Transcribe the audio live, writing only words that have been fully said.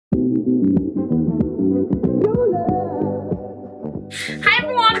Hi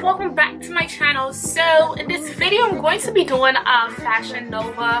everyone, welcome back to my channel. So in this video I'm going to be doing a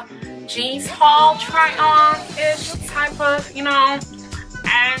Fashionnova jeans haul, try on ish type of, and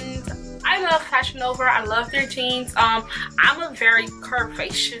I love Fashionnova. I love their jeans. I'm a very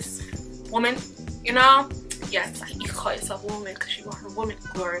curvaceous woman, yes, you can call yourself a woman because you are a woman,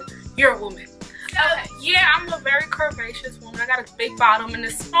 Gloria. You're a woman. Okay, yeah, I'm a very curvaceous woman. I got a big bottom and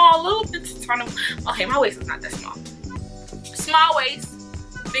a small, little bit kind of, okay, my waist is not that small. Small waist,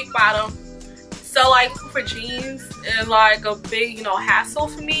 big bottom. So like looking for jeans is like a big, hassle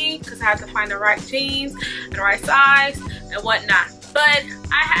for me because I have to find the right jeans and the right size and whatnot. But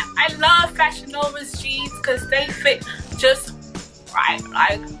I love Fashionnova's jeans because they fit just right.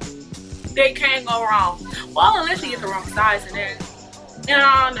 Like they can't go wrong. Well, unless you get the wrong size and then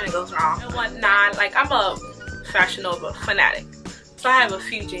then it goes wrong and whatnot. Like I'm a Fashionnova fanatic, so I have a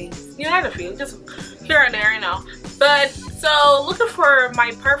few jeans. Not a few, just here and there, But so looking for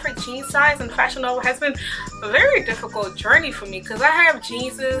my perfect jean size in Fashionnova has been a very difficult journey for me because I have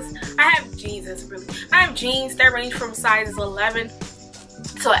jeans that range from sizes 11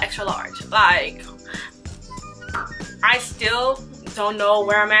 to an extra large. Like I still don't know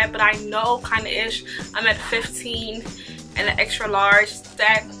where I'm at, but I know kind of ish I'm at 15 and an extra large.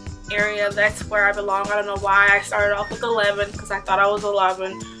 That area, that's where I belong. I don't know why I started off with 11 because I thought I was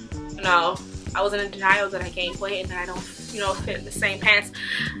 11. I was in denial that I gained weight and that I don't fit in the same pants,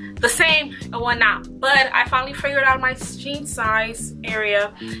 the same and whatnot. But I finally figured out my jean size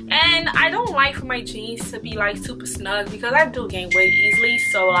area, and I don't like for my jeans to be like super snug because I do gain weight easily.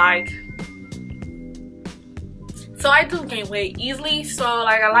 So I do gain weight easily. So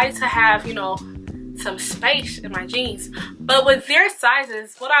like I like to have some space in my jeans. But with their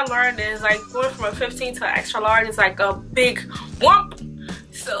sizes, what I learned is like going from a 15 to an extra large is like a big whump.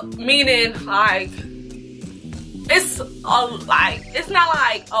 So meaning like it's not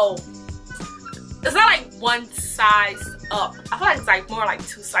like one size up. I feel like it's like more like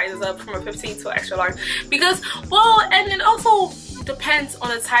two sizes up from a 15 to an extra large because and it also depends on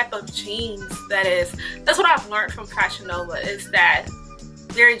the type of jeans that is. That's what I've learned from Fashionnova is that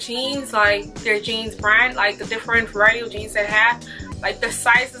their jeans, like their jeans brand, like the different variety of jeans they have, like the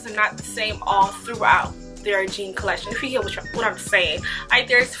sizes are not the same all throughout their jean collection. If you hear what I'm saying, like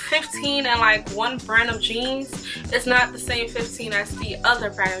there's 15 and like one brand of jeans, it's not the same 15 as the other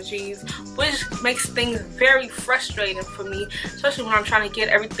brand of jeans, which makes things very frustrating for me, especially when I'm trying to get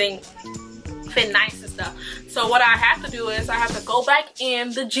everything fit nice and stuff. So what I have to do is I have to go back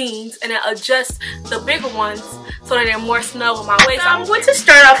in the jeans and then adjust the bigger ones so that they're more snug on my waist. So I'm going to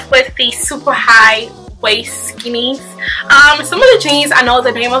start off with the super high waist skinnies. Some of the jeans I know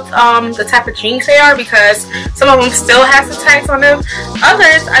the name of the type of jeans they are because some of them still have the tags on them.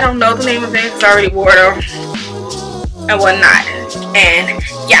 Others I don't know the name of it because I already wore them and whatnot. And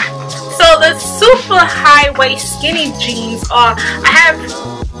yeah, so the super high waist skinny jeans are, I have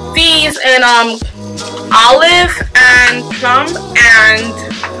these in olive and plum and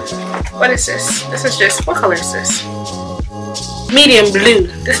what is this? This is just, what color is this? Medium blue.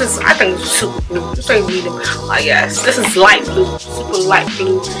 This is, I think it's super blue. This ain't medium. Oh yes, this is light blue, super light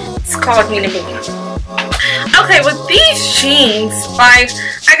blue. It's called medium blue. Okay, with these jeans, like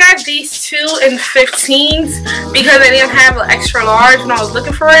I got these two in 15s because I didn't have an extra large when I was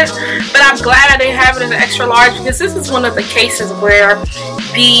looking for it. But I'm glad I didn't have it in an extra large because this is one of the cases where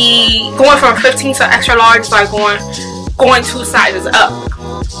going from 15 to extra large is like going two sizes up.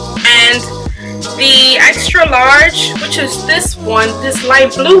 And the extra large, which is this one, this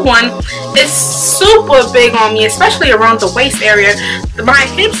light blue one, is super big on me, especially around the waist area. My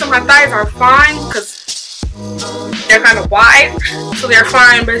hips and my thighs are fine because they're kind of wide, so they're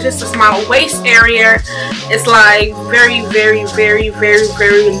fine, but it's just this my waist area is like very, very, very, very,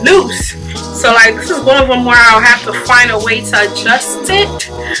 very loose. So like this is one of them where I'll have to find a way to adjust it.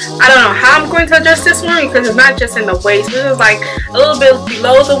 I don't know how I'm going to adjust this one because it's not just in the waist. This is like a little bit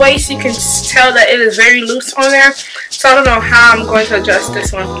below the waist. You can tell that it is very loose on there. So I don't know how I'm going to adjust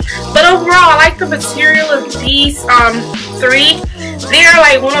this one. But overall, I like the material of these three. They're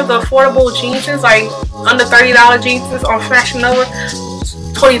like one of the affordable jeans, like under $30 jeans on Fashionnova,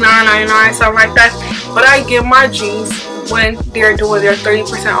 $29.99, something like that. But I get my jeans when they're doing their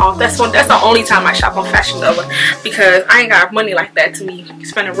 30% off. That's the only time I shop on Fashionnova because I ain't got money like that to be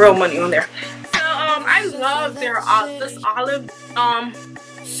spending real money on there. So I love their this olive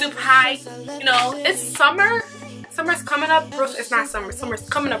super high. It's summer. Summer's coming up. It's not summer. Summer's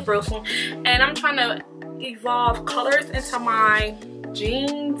coming up real soon, and I'm trying to evolve colors into my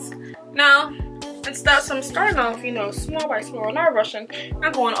jeans now and stuff. So I'm starting off, small by small, not rushing,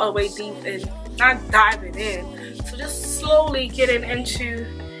 not going all the way deep and not diving in. So just slowly getting into,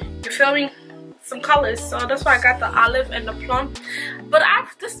 you feel me, some colors. So that's why I got the olive and the plum. But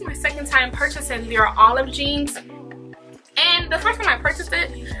this is my second time purchasing their olive jeans. And the first time I purchased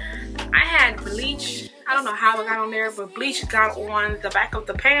it, I had bleach. I don't know how it got on there, but bleach got on the back of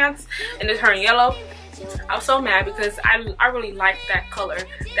the pants and it turned yellow. I was so mad because I really liked that color,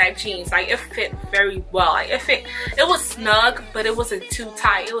 that jeans. Like, it fit very well. Like, it was snug, but it wasn't too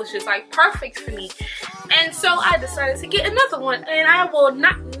tight. It was just like perfect for me. And so I decided to get another one, and I will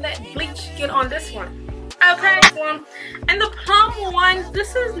not let bleach get on this one. Okay, and the plum one,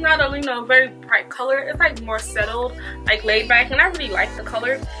 this is not a, you know, very bright color. It's like more settled, like laid back, and I really like the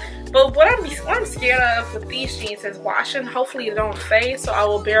color. But what I'm scared of with these jeans is washing. Hopefully they don't fade, so I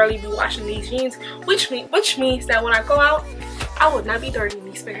will barely be washing these jeans, which means that when I go out, I will not be dirty in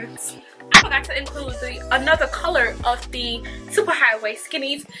these pants. I forgot to include another color of the super high waist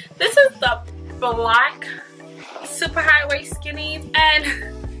skinnies. This is the black super high waist skinnies,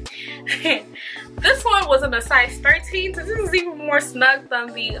 and this one was in a size 13, so this is even more snug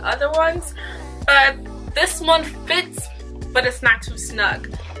than the other ones. But this one fits, but it's not too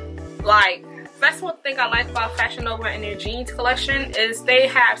snug. Like, that's one thing I like about Fashionnova and their jeans collection, is they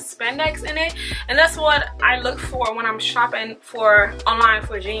have spandex in it, and that's what I look for when I'm shopping online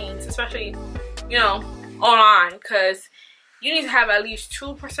for jeans, especially, you know, online, because you need to have at least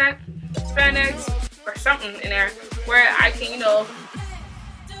 2% spandex or something in there where I can, you know.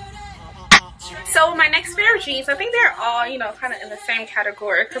 So my next pair of jeans, I think they're all, you know, kind of in the same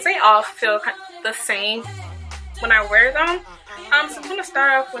category because they all feel the same when I wear them. So I'm gonna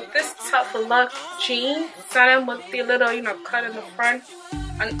start off with this Tough Luck jean, denim with the little, you know, cut in the front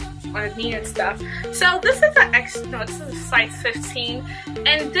on the knee and stuff. So this is this is a size 15,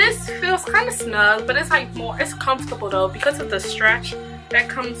 and this feels kind of snug, but it's like more, it's comfortable though because of the stretch that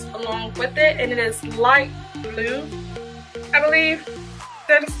comes along with it, and it is light blue, I believe.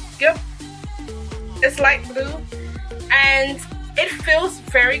 Yep, it's light blue, and it feels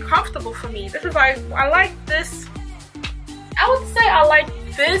very comfortable for me. This is like, I like this. I would say I like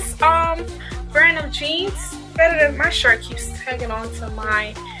this brand of jeans better than my shirt keeps tagging onto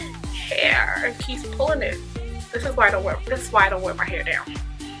my hair and keeps pulling it. This is why I don't wear my hair down.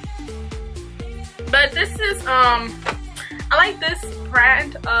 But this is I like this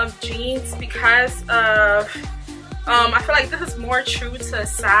brand of jeans because of I feel like this is more true to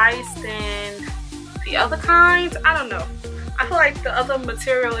size than the other kinds. I don't know. I feel like the other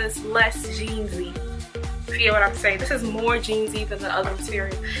material is less jeansy. If you get what I'm saying. This is more jeansy than the other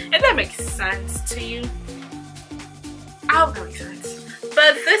material. If that makes sense to you. I hope that makes sense.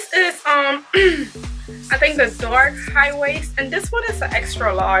 But this is I think the dark high waist, and this one is an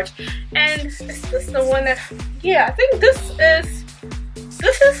extra large. And is this the one that, yeah, I think this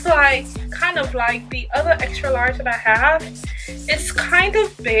is like kind of like the other extra large that I have. It's kind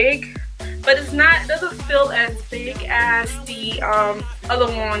of big, but it doesn't feel as big as the other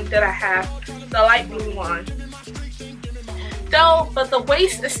one that I have, the light blue one. But the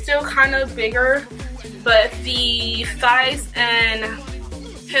waist is still kind of bigger, but the thighs and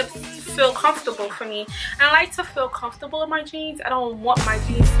hips feel comfortable for me. And I like to feel comfortable in my jeans. I don't want my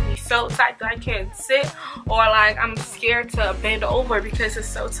jeans to be so tight that I can't sit, or like I'm scared to bend over because it's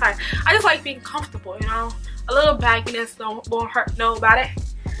so tight. I just like being comfortable, you know. A little bagginess won't hurt nobody.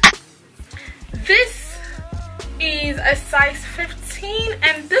 This is a size 15,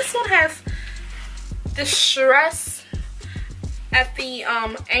 and this one has distress at the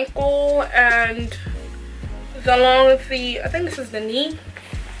ankle and along with the, I think this is the knee,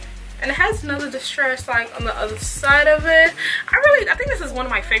 and it has another distress like on the other side of it. I think this is one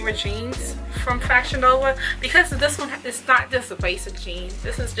of my favorite jeans from Fashionnova because this one is not just a basic jean.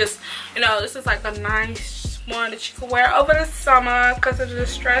 This is just, you know, this is like a nice one that you can wear over the summer because of the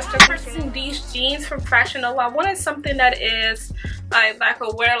distress. I'm purchasing these jeans from Fashionnova. I wanted something that is like that I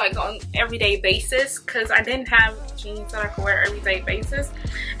could wear like on everyday basis because I didn't have jeans that I could wear everyday basis.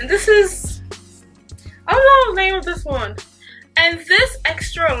 And this is, I don't know the name of this one. And this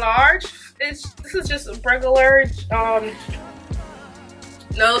extra large this is just a regular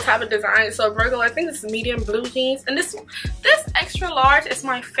no type of design. So regular, I think it's medium blue jeans, and this extra large is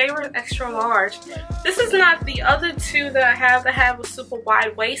my favorite extra large. This is not the other two that I have a super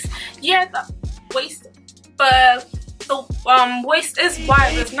wide waist. Yeah, the waist, but the waist is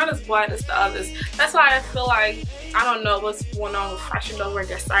wide, but it's not as wide as the others. That's why I feel like, I don't know what's going on with Fashionnova and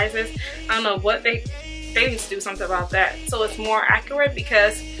their sizes. I don't know what they need to do something about that so it's more accurate,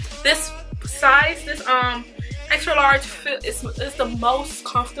 because this size, this extra large fit is the most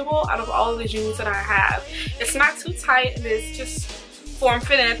comfortable out of all of the jeans that I have. It's not too tight, and it's just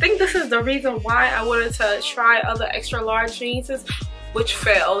form-fitting. I think this is the reason why I wanted to try other extra large jeans, which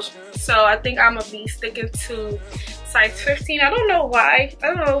failed. So I think I'm gonna be sticking to size 15. I don't know why. I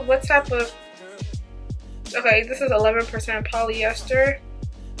don't know what type of, okay, this is 11% polyester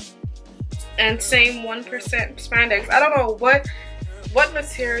and same 1% spandex. I don't know what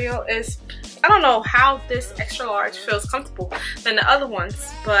material is. I don't know how this extra large feels comfortable than the other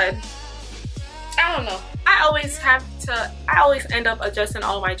ones, but I don't know. I always end up adjusting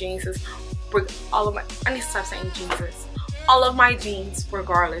all of my jeans, I need to stop saying jeans. All of my jeans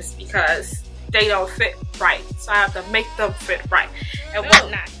regardless, because they don't fit right. So I have to make them fit right and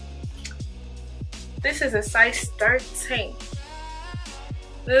whatnot. This is a size 13.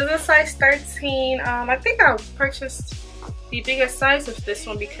 This is a size 13. I think I purchased the biggest size of this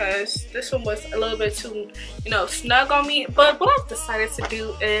one because this one was a little bit too, you know, snug on me. But what I've decided to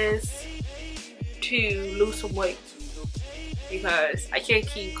do is to lose some weight, because I can't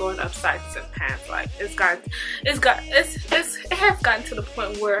keep going up sizes in pants. Like it has gotten to the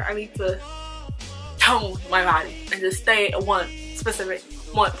point where I need to tone my body and just stay at one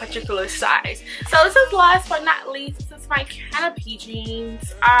particular size. So this is last but not least, this is my Canopy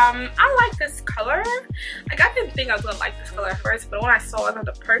jeans. I like this color. Like I didn't think I was gonna like this color at first, but when I saw it on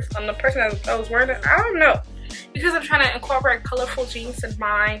the person that was wearing it, I don't know, because I'm trying to incorporate colorful jeans in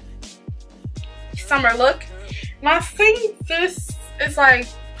my summer look. And I think this is like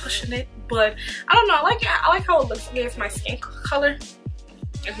pushing it, but I don't know. I like it. I like how it looks against my skin color.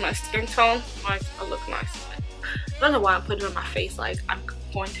 It's my skin tone. Like I look nice. I don't know why I'm putting it on my face. Like I'm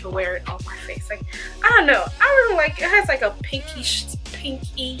going to wear it on my face. Like I don't know. I really like it. It has like a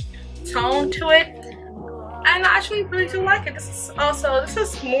pinky tone to it, and I actually really do like it. This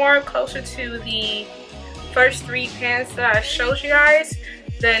is more closer to the first 3 pants that I showed you guys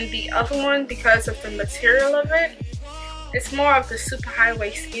than the other one because of the material of it. It's more of the super high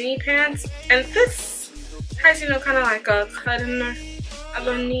waist skinny pants, and this has, you know, kind of like a cut in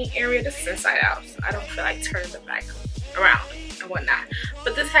the knee area. This is inside out, so I don't feel like turning the back around and whatnot.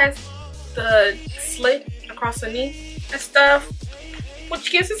 But this has the slit across the knee and stuff,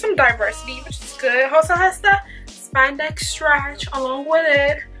 which gives it some diversity, which is good. It also has the spandex stretch along with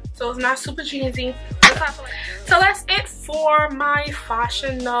it, so it's not super jeansy. So that's it for my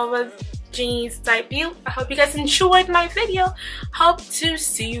Fashionnova jeans debut. I hope you guys enjoyed my video. Hope to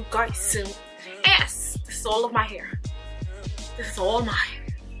see you guys soon. Yes, this is all of my hair. This is all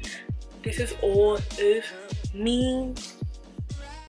mine. This is all of me.